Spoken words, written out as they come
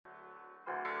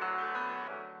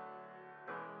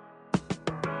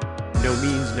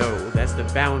means no. That's the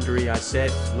boundary I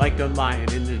set. Like a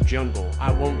lion in the jungle,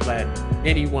 I won't let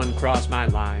anyone cross my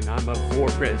line. I'm a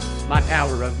fortress. My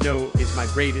power of no is my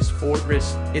greatest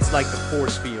fortress. It's like the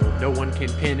force field, no one can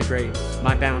penetrate.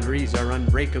 My boundaries are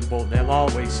unbreakable, they'll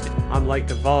always I'm like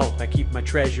the vault, I keep my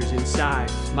treasures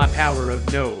inside. My power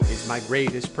of no is my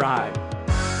greatest pride.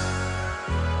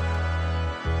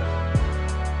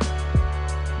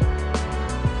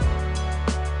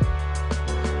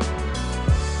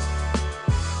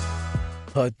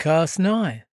 Podcast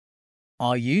 9.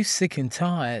 Are you sick and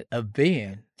tired of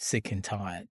being sick and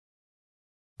tired?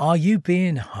 Are you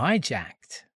being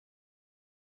hijacked?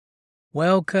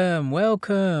 Welcome.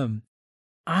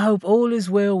 I hope all is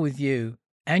well with you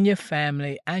and your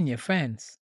family and your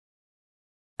friends.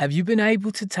 Have you been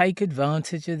able to take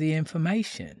advantage of the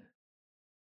information?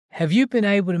 Have you been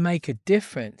able to make a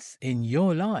difference in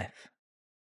your life?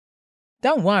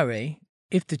 Don't worry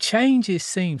if the changes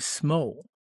seem small,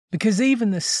 because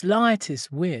even the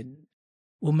slightest win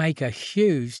will make a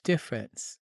huge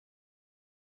difference.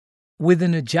 With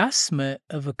an adjustment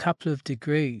of a couple of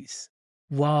degrees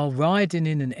while riding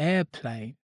in an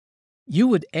airplane, you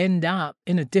would end up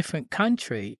in a different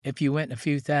country if you went a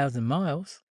few thousand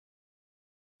miles.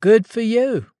 Good for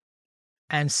you,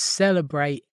 and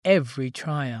celebrate every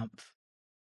triumph.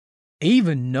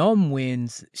 Even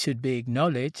non-wins should be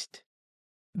acknowledged,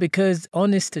 because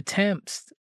honest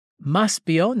attempts must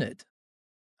be honored.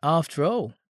 After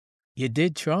all, you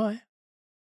did try.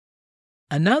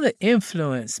 Another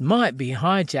influence might be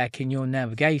hijacking your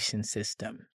navigation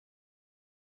system.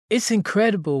 It's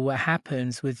incredible what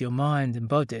happens with your mind and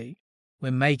body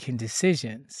when making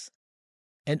decisions,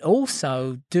 and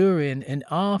also during and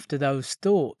after those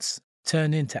thoughts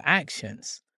turn into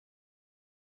actions.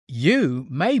 You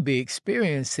may be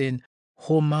experiencing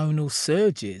hormonal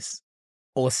surges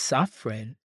or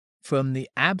suffering from the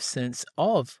absence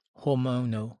of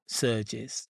hormonal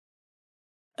surges.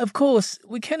 Of course,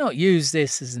 we cannot use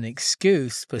this as an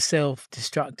excuse for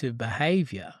self-destructive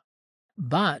behavior,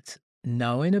 but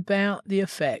knowing about the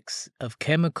effects of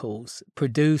chemicals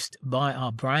produced by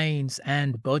our brains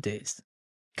and bodies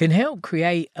can help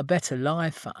create a better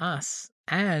life for us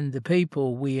and the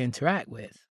people we interact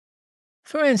with.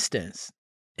 For instance,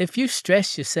 if you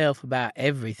stress yourself about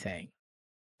everything,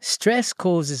 stress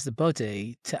causes the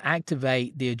body to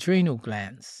activate the adrenal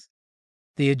glands.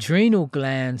 The adrenal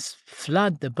glands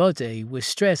flood the body with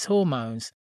stress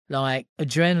hormones like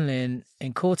adrenaline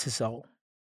and cortisol.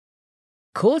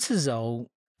 Cortisol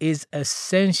is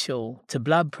essential to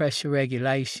blood pressure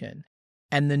regulation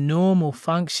and the normal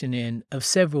functioning of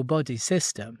several body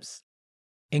systems,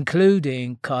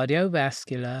 including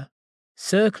cardiovascular,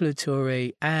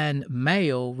 circulatory, and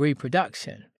male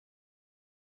reproduction.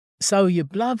 So your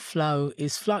blood flow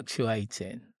is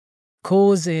fluctuating,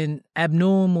 causing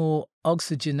abnormal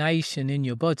oxygenation in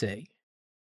your body.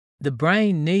 The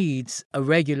brain needs a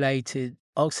regulated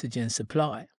oxygen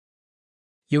supply.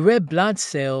 Your red blood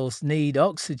cells need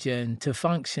oxygen to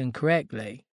function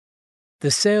correctly.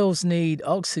 The cells need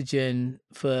oxygen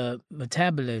for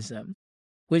metabolism,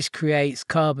 which creates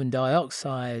carbon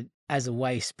dioxide as a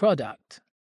waste product.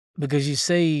 Because you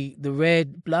see, the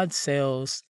red blood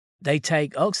cells, they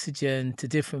take oxygen to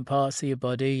different parts of your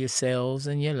body, your cells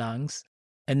and your lungs,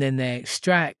 and then they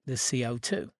extract the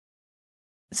CO2.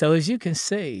 So as you can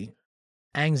see,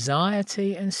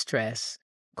 anxiety and stress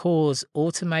cause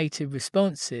automated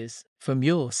responses from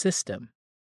your system.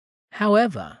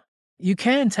 However, you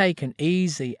can take an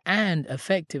easy and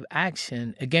effective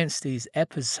action against these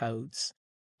episodes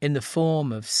in the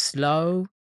form of slow,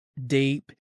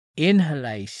 deep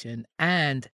inhalation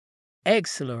and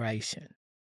exhalation.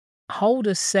 Hold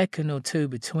a second or two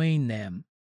between them,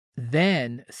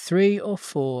 then 3 or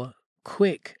 4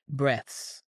 quick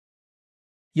breaths.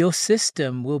 Your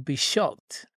system will be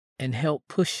shocked and help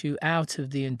push you out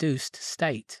of the induced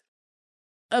state.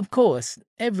 Of course,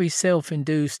 every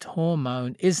self-induced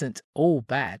hormone isn't all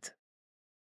bad.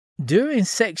 During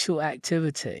sexual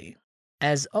activity,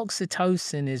 as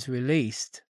oxytocin is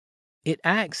released, it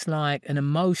acts like an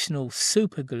emotional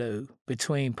superglue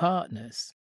between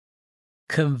partners.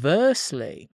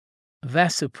 Conversely,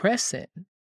 vasopressin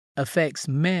affects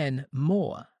men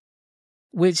more,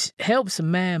 which helps a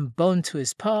man bond to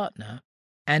his partner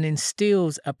and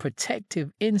instills a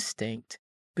protective instinct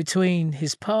between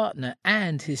his partner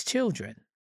and his children.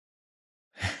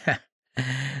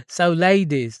 So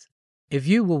ladies, if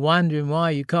you were wondering why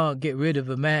you can't get rid of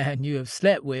a man you have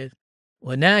slept with,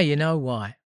 well, now you know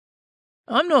why.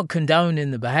 I'm not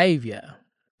condoning the behavior,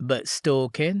 but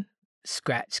stalking,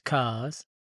 scratch cars,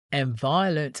 and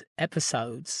violent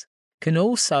episodes can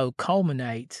also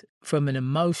culminate from an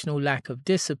emotional lack of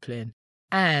discipline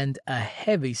and a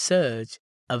heavy surge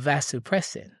of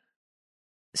vasopressin.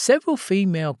 Several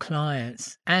female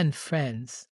clients and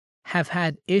friends have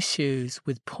had issues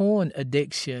with porn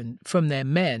addiction from their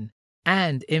men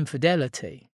and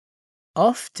infidelity.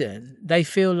 Often, they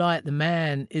feel like the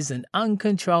man is an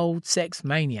uncontrolled sex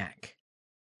maniac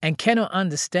and cannot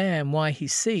understand why he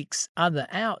seeks other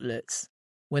outlets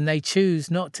when they choose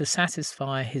not to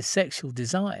satisfy his sexual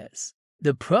desires.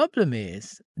 The problem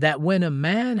is that when a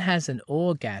man has an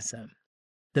orgasm,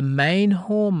 the main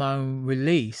hormone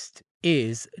released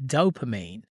is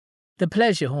dopamine, the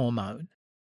pleasure hormone,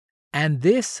 and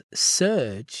this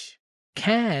surge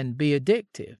can be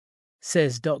addictive,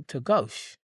 says Dr.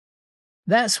 Ghosh.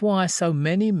 That's why so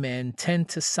many men tend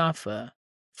to suffer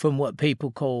from what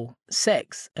people call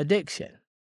sex addiction.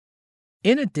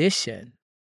 In addition,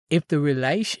 if the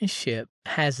relationship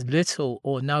has little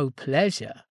or no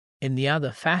pleasure in the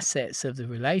other facets of the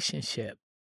relationship,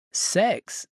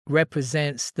 sex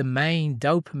represents the main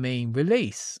dopamine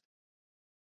release.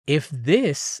 If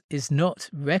this is not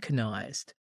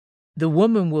recognized, the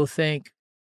woman will think,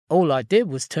 all I did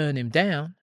was turn him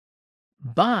down,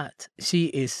 but she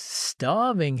is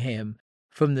starving him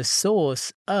from the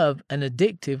source of an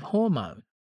addictive hormone.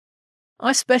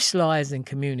 I specialize in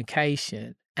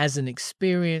communication as an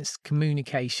experienced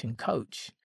communication coach.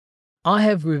 I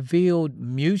have revealed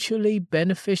mutually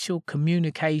beneficial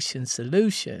communication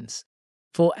solutions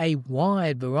for a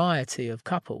wide variety of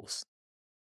couples.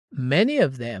 Many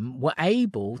of them were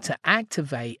able to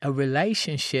activate a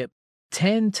relationship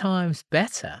 10 times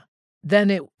better than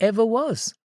it ever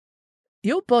was.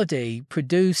 Your body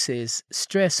produces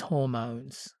stress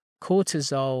hormones,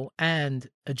 cortisol and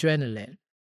adrenaline,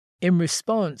 in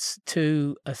response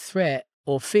to a threat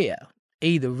or fear,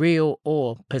 either real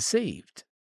or perceived.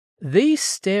 These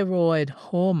steroid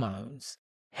hormones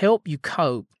help you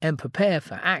cope and prepare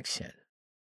for action.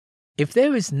 If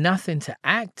there is nothing to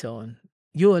act on,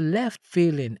 you are left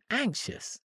feeling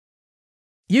anxious.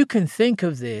 You can think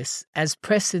of this as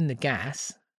pressing the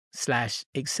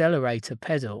gas/accelerator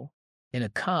pedal in a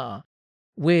car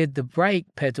with the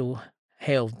brake pedal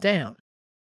held down.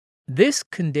 This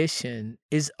condition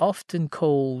is often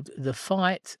called the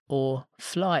fight or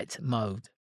flight mode,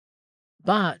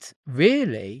 but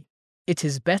really it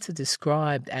is better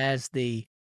described as the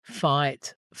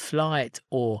fight, flight,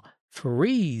 or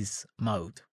freeze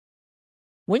mode.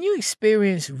 When you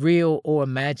experience real or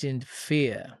imagined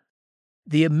fear,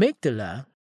 the amygdala,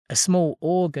 a small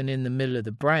organ in the middle of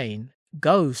the brain,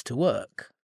 goes to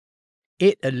work.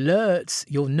 It alerts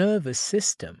your nervous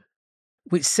system,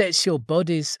 which sets your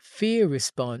body's fear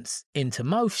response into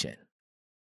motion.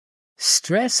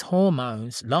 Stress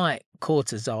hormones like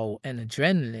cortisol and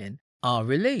adrenaline are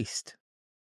released.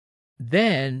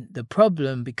 Then the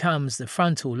problem becomes the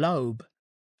frontal lobe,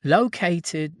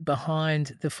 located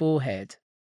behind the forehead,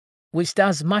 which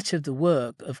does much of the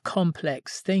work of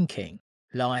complex thinking,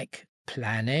 like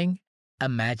planning,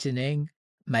 imagining,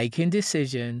 making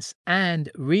decisions, and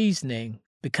reasoning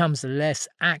becomes less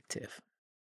active.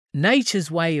 Nature's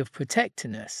way of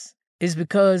protecting us is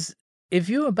because if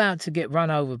you're about to get run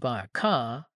over by a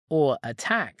car or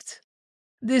attacked,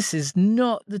 this is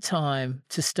not the time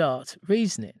to start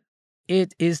reasoning.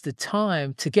 It is the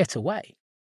time to get away.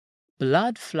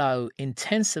 Blood flow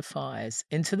intensifies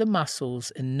into the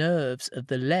muscles and nerves of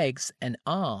the legs and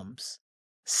arms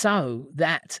so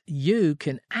that you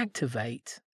can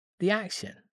activate the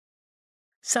action.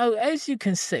 So as you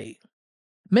can see,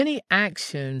 many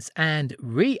actions and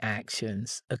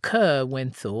reactions occur when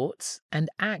thoughts and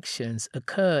actions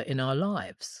occur in our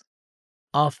lives.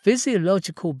 Our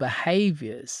physiological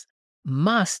behaviors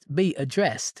must be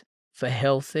addressed for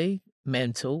healthy,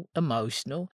 mental,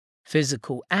 emotional,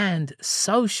 physical, and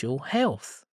social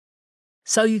health.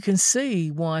 So you can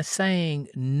see why saying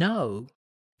no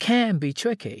can be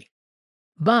tricky.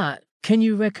 But can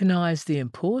you recognize the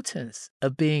importance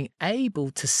of being able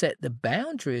to set the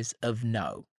boundaries of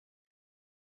no?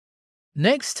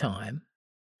 Next time,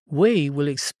 we will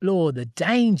explore the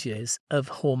dangers of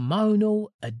hormonal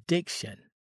addiction.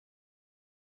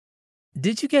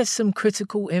 Did you get some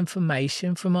critical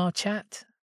information from our chat?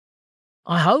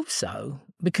 I hope so,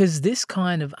 because this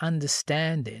kind of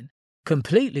understanding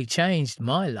completely changed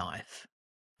my life,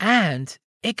 and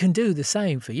it can do the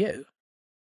same for you.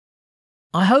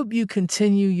 I hope you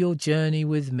continue your journey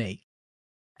with me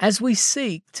as we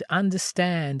seek to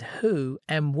understand who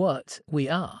and what we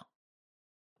are.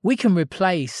 We can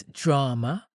replace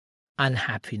drama,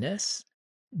 unhappiness,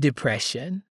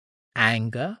 depression,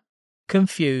 anger,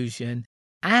 confusion,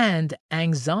 and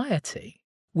anxiety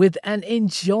with an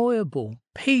enjoyable,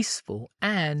 peaceful,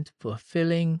 and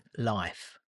fulfilling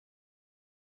life.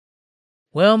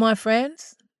 Well, my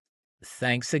friends,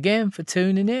 thanks again for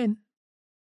tuning in.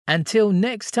 Until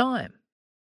next time,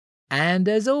 and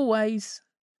as always,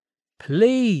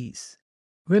 please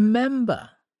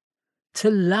remember to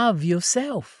love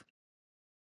yourself.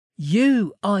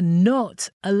 You are not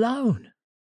alone.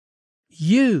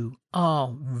 You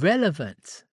are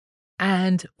relevant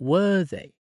and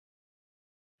worthy.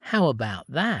 How about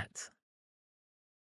that?